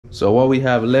So what we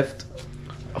have left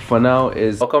for now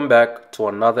is welcome back to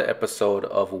another episode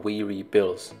of We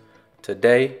Rebuildz.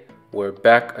 Today we're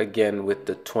back again with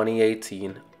the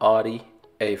 2018 Audi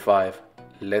A5.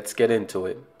 Let's get into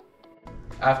it.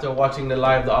 After watching the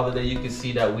live the other day, you can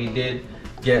see that we did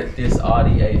get this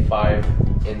Audi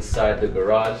A5 inside the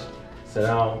garage. So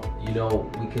now, you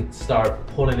know, we could start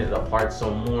pulling it apart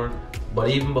some more.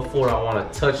 But even before I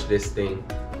want to touch this thing,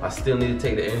 I still need to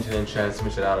take the engine and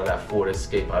transmission out of that Ford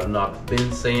Escape. I've not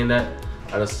been saying that.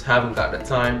 I just haven't got the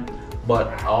time. But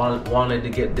I wanted to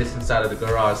get this inside of the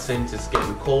garage since it's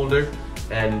getting colder.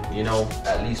 And, you know,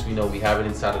 at least we know we have it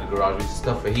inside of the garage. We just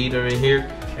stuff a heater in here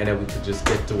and then we could just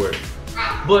get to work.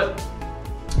 But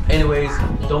anyways,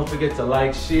 don't forget to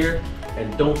like, share,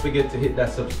 and don't forget to hit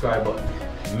that subscribe button.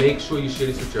 Make sure you share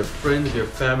this with your friends, your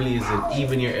families, and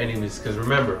even your enemies. Because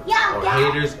remember, our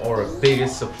haters are our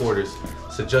biggest supporters.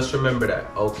 So just remember that,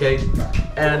 okay?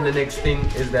 And the next thing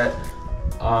is that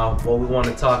what we want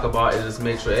to talk about is just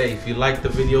make sure, hey, if you like the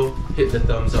video, hit the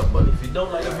thumbs up button. If you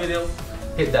don't like the video,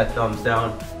 hit that thumbs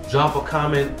down. Drop a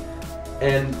comment.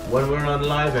 And when we're on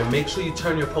live, and make sure you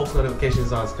turn your post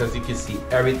notifications on because you can see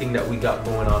everything that we got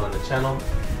going on the channel.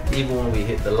 Even when we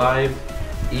hit the live,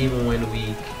 even when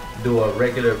we do a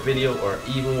regular video, or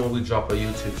even when we drop a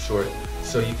YouTube short,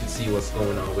 so you can see what's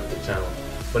going on with the channel.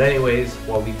 But anyways,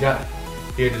 what we got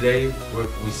here today,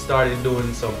 we started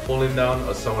doing some pulling down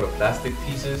of some of the plastic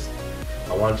pieces.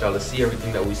 I want y'all to see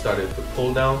everything that we started to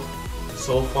pull down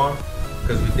so far,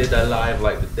 because we did that live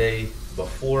like the day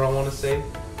before, I want to say.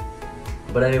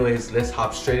 But anyways, let's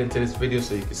hop straight into this video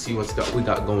so you can see what we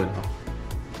got going on.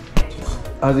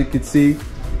 As you can see,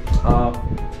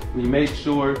 we made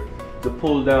sure to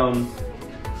pull down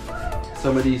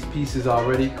some of these pieces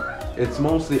already. It's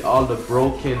mostly all the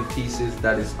broken pieces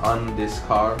that is on this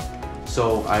car.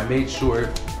 So I made sure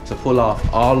to pull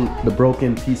off all the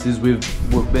broken pieces. We've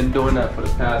been doing that for the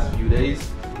past few days.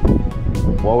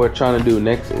 What we're trying to do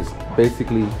next is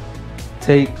basically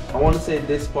take, I want to say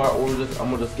this part,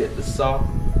 I'm gonna just get the saw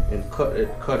and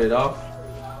cut it off,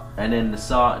 and then the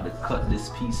saw to cut this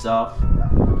piece off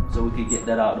so we could get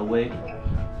that out of the way.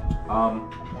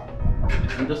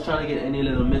 I'm just trying to get any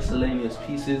little miscellaneous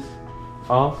pieces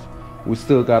off. We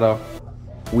still gotta,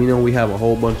 we know we have a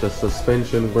whole bunch of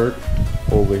suspension work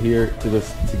over here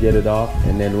to get it off.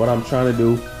 And then what I'm trying to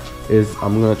do is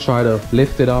I'm gonna try to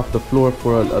lift it off the floor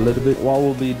for a little bit. What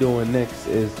we'll be doing next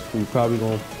is we're probably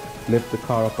gonna lift the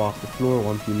car up off the floor.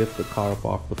 Once we lift the car up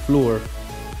off the floor,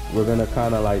 we're gonna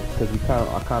kind of like, because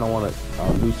I kind of want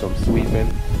to do some sweeping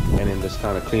and then just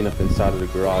kind of clean up inside of the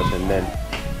garage, and then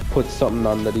put something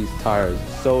under these tires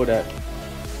so that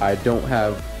I don't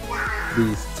have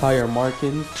these tire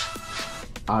markings.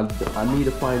 I need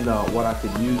to find out what I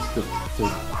could use to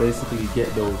basically get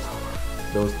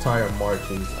those tire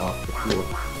markings off the floor.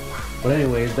 But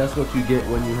anyways, that's what you get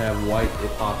when you have white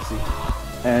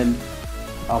epoxy. And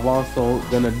I'm also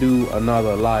gonna do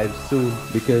another live soon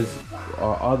because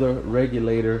our other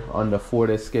regulator on the Ford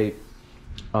Escape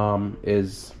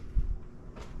is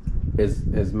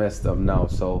messed up now,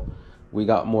 so we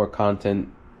got more content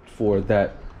for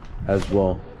that as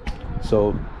well.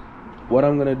 So what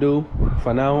I'm gonna do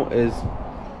for now is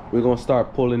we're gonna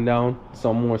start pulling down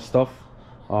some more stuff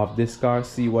off this car,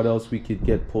 see what else we could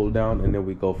get pulled down, and then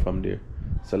we go from there.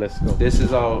 So let's go. This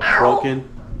is all broken,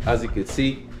 as you can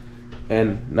see.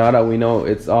 And now that we know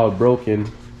it's all broken,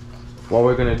 what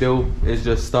we're gonna do is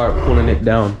just start pulling it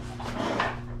down.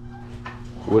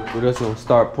 We're just gonna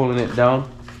start pulling it down,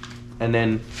 and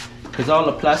then, because all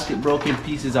the plastic broken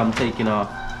pieces I'm taking off.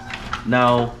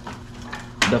 Now,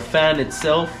 the fan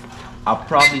itself, I'll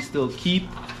probably still keep,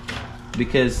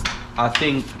 because I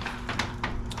think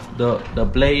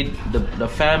the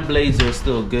fan blades are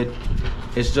still good.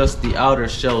 It's just the outer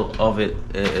shell of it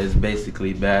is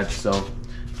basically bad. So,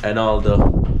 and all the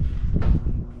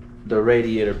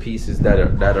radiator pieces that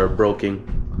are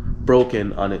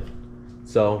broken on it.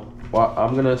 So well,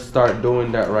 I'm gonna start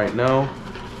doing that right now.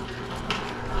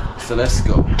 So let's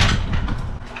go.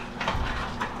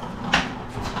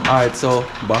 Alright, so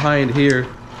behind here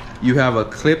you have a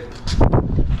clip,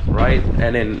 right?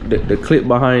 And then the clip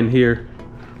behind here,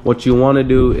 what you want to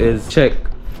do is check,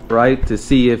 right, to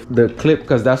see if the clip,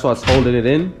 because that's what's holding it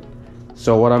in.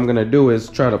 So what I'm gonna do is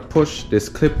try to push this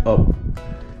clip up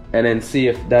and then see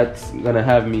if that's gonna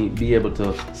have me be able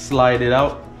to slide it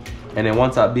out. And then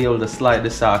once I be able to slide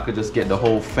this out, I could just get the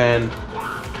whole fan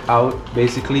out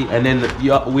basically. And then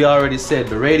we already said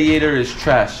the radiator is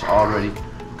trash already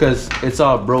because it's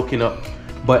all broken up.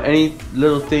 But any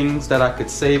little things that I could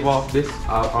save off this,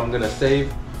 I'm gonna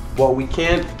save. What we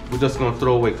can't, we're just gonna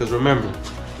throw away, because remember,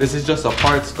 This is just a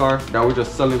parts car that we're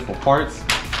just selling for parts.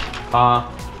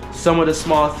 Some of the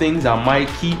small things I might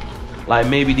keep, like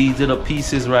maybe these little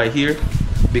pieces right here,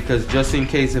 because just in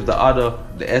case if the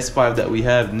S5 that we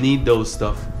have need those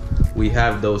stuff, we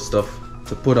have those stuff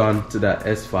to put on to that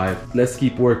S5. Let's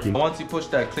keep working. Once you push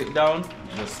that clip down,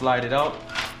 just slide it out,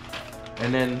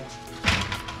 and then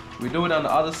we do it on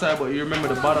the other side, but you remember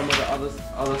the bottom of the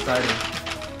other side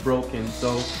is broken,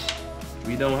 so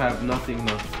we don't have nothing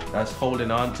that's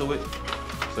holding on to it,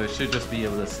 so it should just be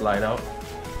able to slide out.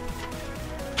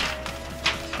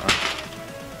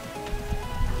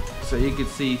 So you can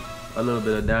see a little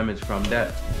bit of damage from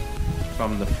that,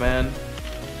 from the fan.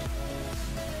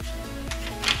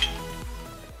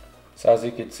 So as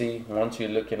you can see, once you're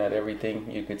looking at everything,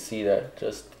 you could see that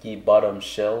just the bottom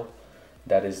shell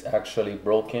that is actually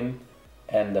broken,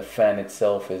 and the fan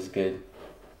itself is good.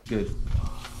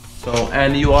 So,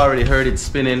 and you already heard it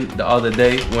spinning the other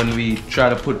day when we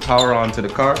try to put power onto the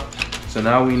car. So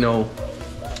now we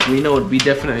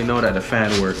definitely know that the fan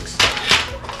works.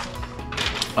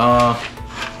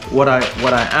 What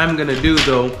I am gonna do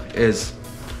though is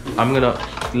I'm gonna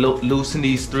loosen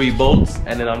these 3 bolts,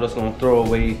 and then I'm just gonna throw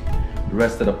away the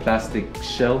rest of the plastic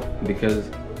shell, because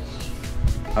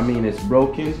I mean it's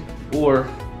broken, or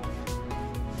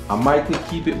I might could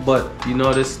keep it, but you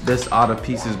know this outer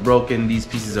piece is broken, these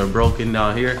pieces are broken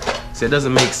down here, so it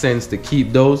doesn't make sense to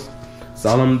keep those. So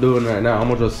all I'm doing right now, I'm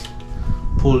gonna just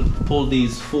pull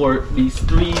these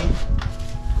 3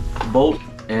 bolts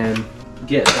and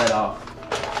get that off.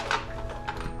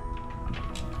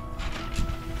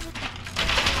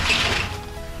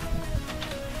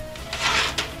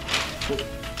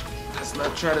 Let's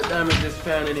not try to damage this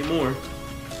fan anymore.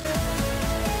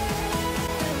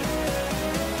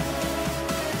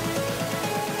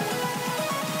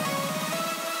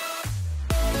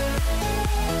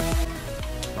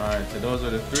 Alright, so those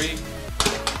are the 3.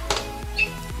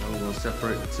 Now we're gonna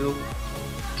separate the 2.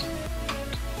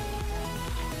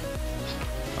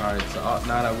 Alright, so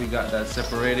now that we got that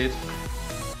separated,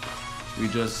 we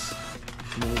just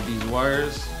move these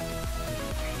wires.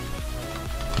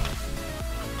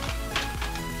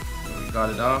 And we got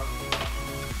it off.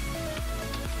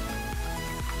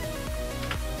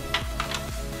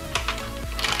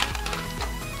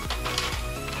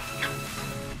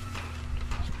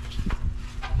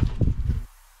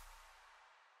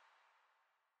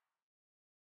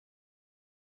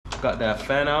 Got that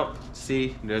fan out.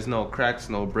 See, there's no cracks,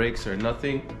 no breaks or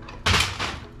nothing.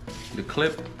 The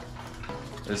clip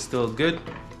is still good,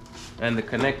 and the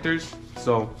connectors.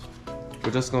 So we're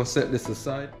just gonna set this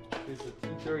aside. There's a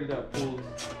T30 that pulls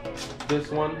this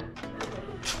one,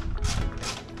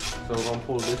 so we're gonna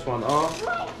pull this one off,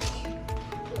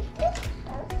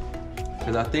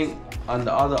 because I think on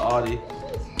the other Audi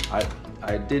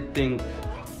I did think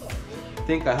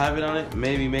I have it on it,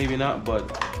 maybe not,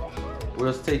 but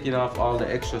we're just taking off all the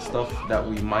extra stuff that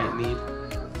we might need,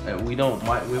 and we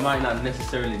might not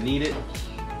necessarily need it,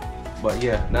 but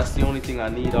yeah, that's the only thing I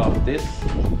need off this,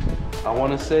 I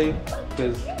want to say,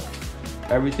 because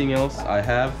everything else I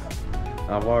have.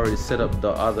 I've already set up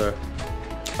the other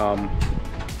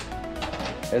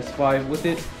S5 with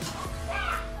it.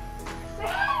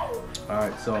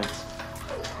 Alright, so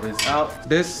it's out.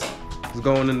 This is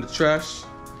going in the trash,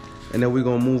 and then we're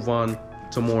gonna move on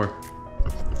to more.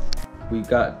 We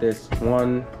got this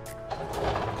one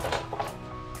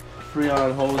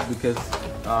Freon hose, because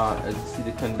as you see,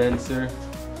 the condenser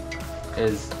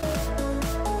is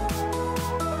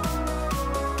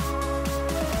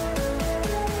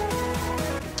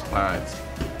alright.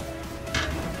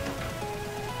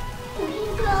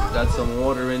 Got some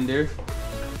water in there,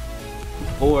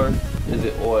 or is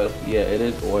it oil? Yeah, it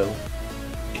is oil.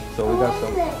 So we got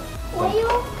some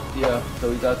oil. Yeah, so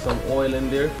we got some oil in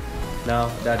there.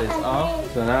 Now that is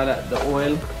off. So now that the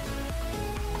oil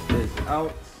is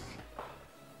out.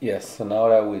 Yes, so now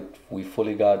that we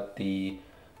fully got the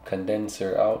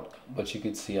condenser out, but you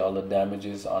could see all the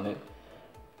damages on it.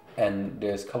 And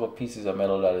there's a couple pieces of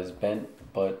metal that is bent,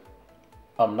 but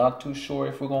I'm not too sure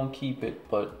if we're gonna keep it,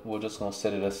 but we're just gonna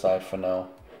set it aside for now.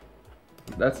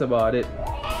 That's about it,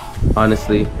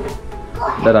 honestly,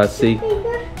 that I see.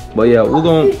 But yeah, we're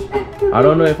gonna, I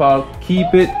don't know if I'll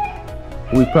keep it.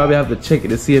 We probably have to check it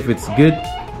to see if it's good.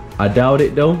 I doubt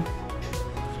it though.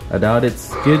 I doubt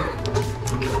it's good.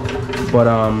 But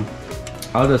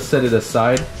I'll just set it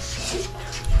aside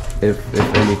if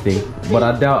anything. But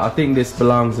I think this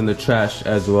belongs in the trash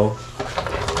as well.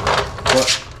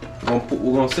 But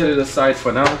we're gonna set it aside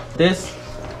for now. This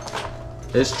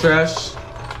is trash.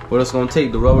 We're just gonna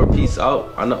take the rubber piece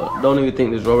out. I don't even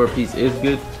think this rubber piece is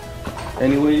good.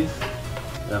 Anyways,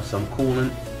 we have some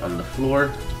coolant on the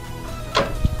floor.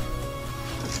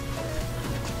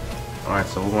 Alright,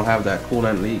 so we're gonna have that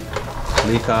coolant leak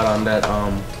out on that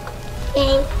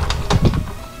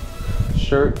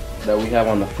shirt that we have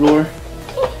on the floor.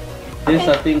 This,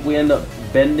 I think we end up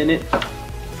bending it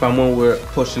from when we're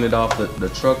pushing it off the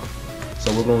truck.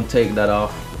 So we're gonna take that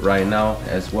off right now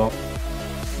as well.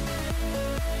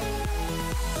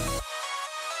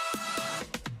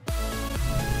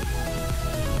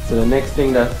 So the next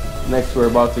thing we're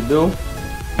about to do,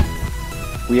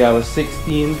 we have a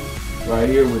 16 right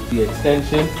here with the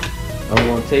extension. I'm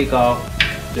gonna take off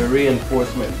the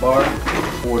reinforcement bar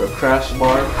or the crash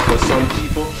bar for some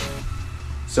people.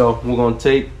 So we're gonna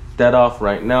take that off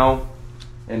right now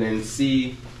and then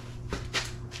see.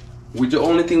 The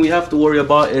only thing we have to worry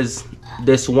about is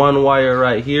this one wire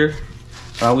right here.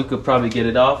 We could probably get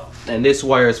it off. And this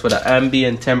wire is for the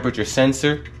ambient temperature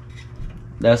sensor.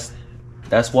 That's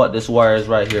what this wire is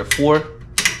right here for.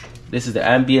 This is the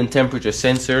ambient temperature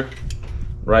sensor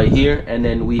right here, and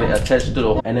then we attach to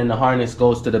the, and then the harness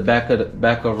goes to the back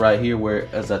of right here where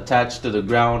it's attached to the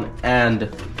ground, and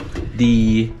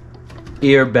the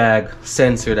airbag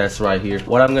sensor that's right here.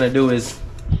 What I'm gonna do is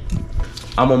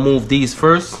I'm gonna move these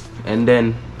first and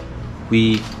then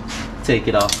we take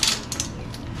it off.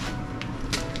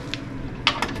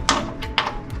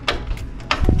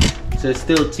 So it's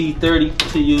still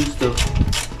T30 to use to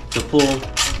pull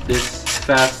this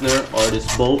fastener or this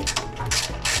bolt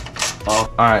off.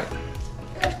 Alright,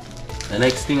 the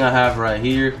next thing I have right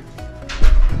here,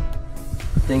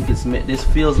 I think this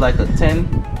feels like a 10,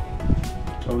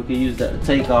 or we can use that to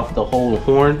take off the whole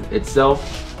horn itself,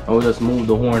 and we'll just move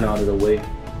the horn out of the way.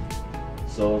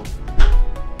 So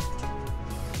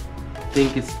I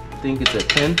think it's a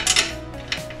 10.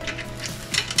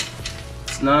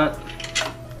 It's not.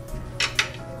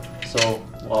 So,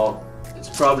 well, it's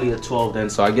probably a 12 then,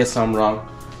 so I guess I'm wrong.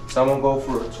 So I'm gonna go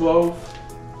for a 12,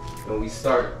 and we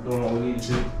start doing what we need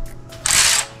to do.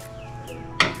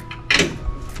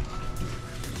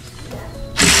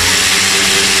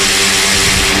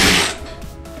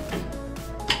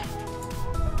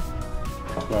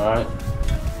 Alright.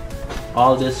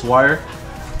 All this wire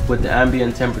with the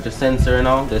ambient temperature sensor and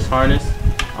all, this harness,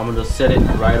 I'm gonna just set it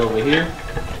right over here.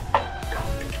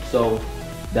 So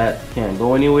that can't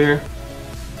go anywhere.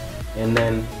 And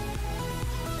then,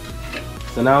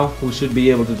 so now we should be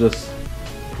able to just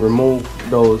remove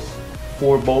those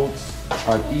 4 bolts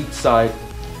on each side.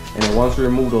 And then once we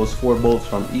remove those 4 bolts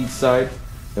from each side,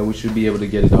 then we should be able to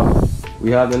get it off.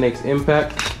 We have the next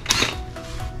impact.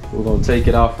 We're gonna take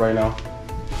it off right now.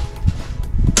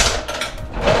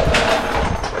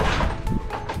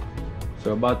 So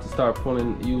we're about to start pull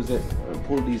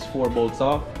these 4 bolts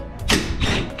off.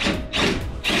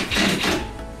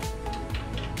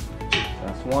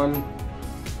 That's 1.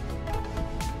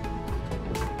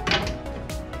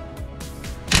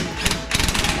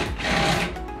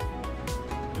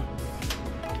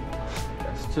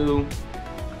 That's 2.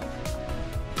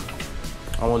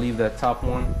 I'm gonna leave that top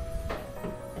one.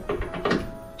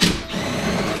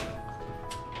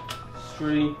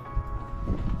 3.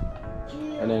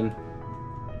 And then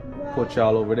put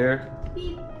y'all over there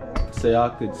so y'all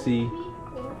could see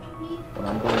what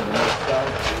I'm doing on the next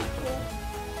side.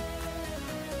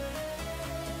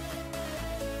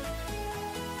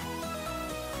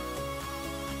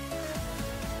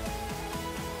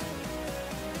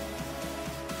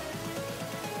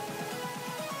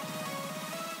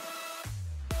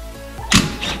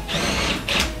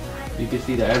 You can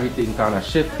see that everything kind of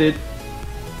shifted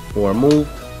or moved.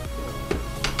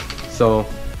 So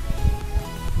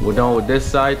we're done with this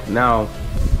side. Now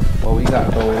what we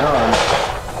got going on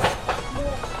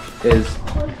is,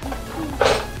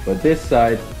 for this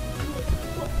side,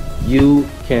 you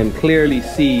can clearly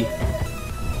see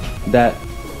that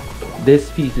this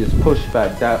piece is pushed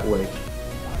back that way.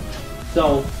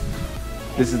 So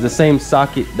this is the same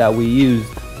socket that we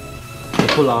used to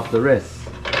pull off the rest.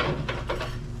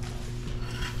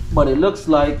 But it looks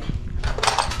like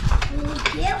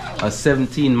a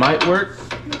 17 might work.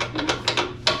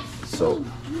 So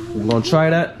we're gonna try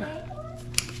that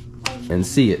and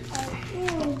see it.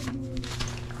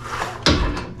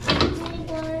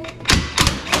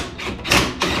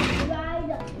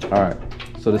 All right,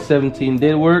 so the 17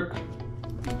 did work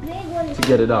to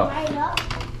get it off.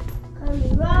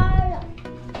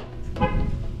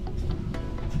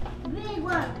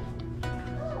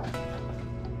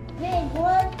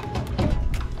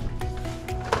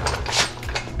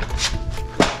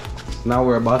 Now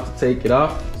we're about to take it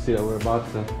off. See that we're about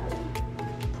to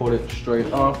pull it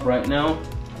straight off right now.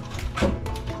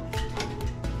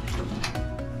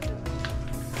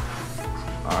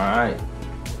 All right,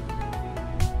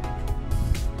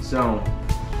 So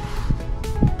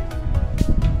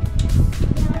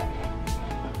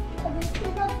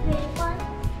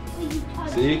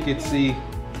you can see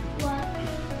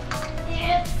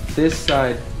this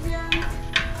side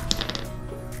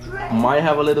might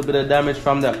have a little bit of damage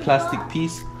from that plastic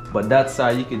piece, but that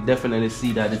side you can definitely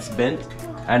see that it's bent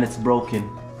and it's broken.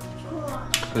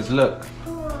 Because look,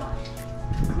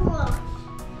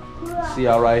 see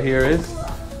how right here is?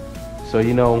 So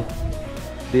you know,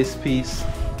 this piece,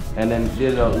 and then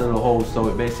there's a little hole, so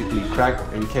it basically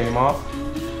cracked and came off.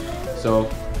 So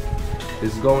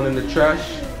it's going in the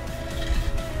trash.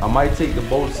 I might take the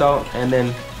bolts out, and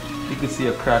then you can see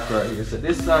a crack right here. So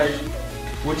this side,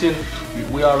 which is,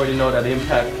 we already know that the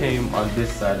impact came on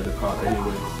this side of the car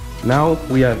anyway. Now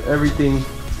we have everything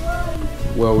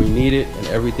where we need it and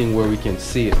everything where we can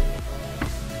see it.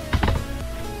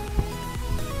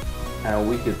 And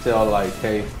we can tell, like,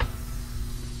 hey,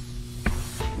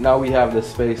 now we have the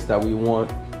space that we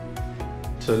want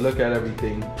to look at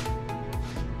everything.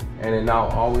 And then now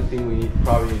all the thing we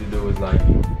probably need to do is like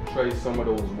trace some of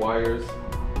those wires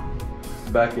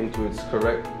back into its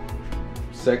correct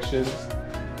sections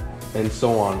and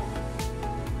so on.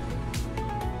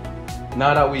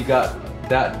 Now that we got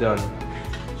that done,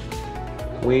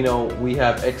 we know we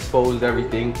have exposed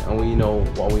everything and we know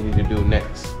what we need to do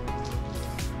next.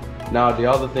 Now the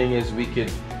other thing is we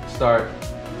could start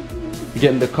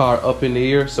getting the car up in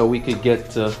the air so we could get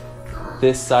to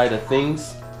this side of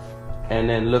things and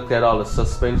then look at all the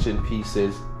suspension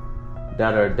pieces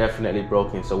that are definitely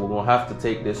broken. So we're gonna have to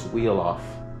take this wheel off.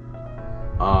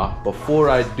 Before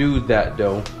I do that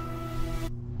though,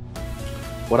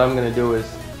 what I'm gonna do is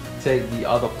take the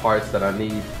other parts that I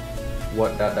need,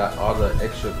 that other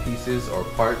extra pieces or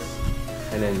parts,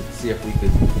 and then see if we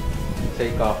could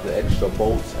take off the extra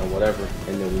bolts and whatever,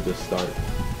 and then we just start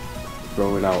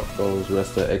throwing out those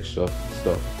rest of extra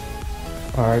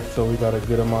stuff. Alright, so we got a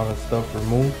good amount of stuff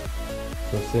removed.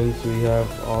 So since we have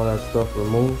all that stuff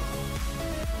removed,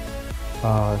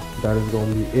 that is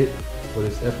going to be it for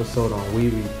this episode on We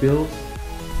Rebuildz.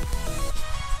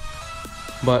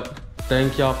 But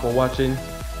thank y'all for watching.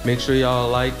 Make sure y'all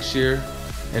like, share,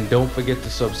 and don't forget to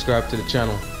subscribe to the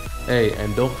channel. Hey,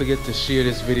 and don't forget to share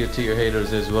this video to your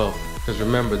haters as well, because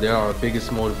remember, they are our biggest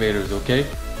motivators, okay?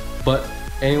 But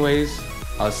anyways,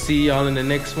 I'll see y'all in the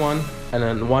next one. And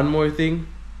then one more thing,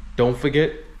 don't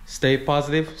forget, stay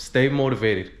positive, stay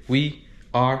motivated. We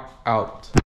are out.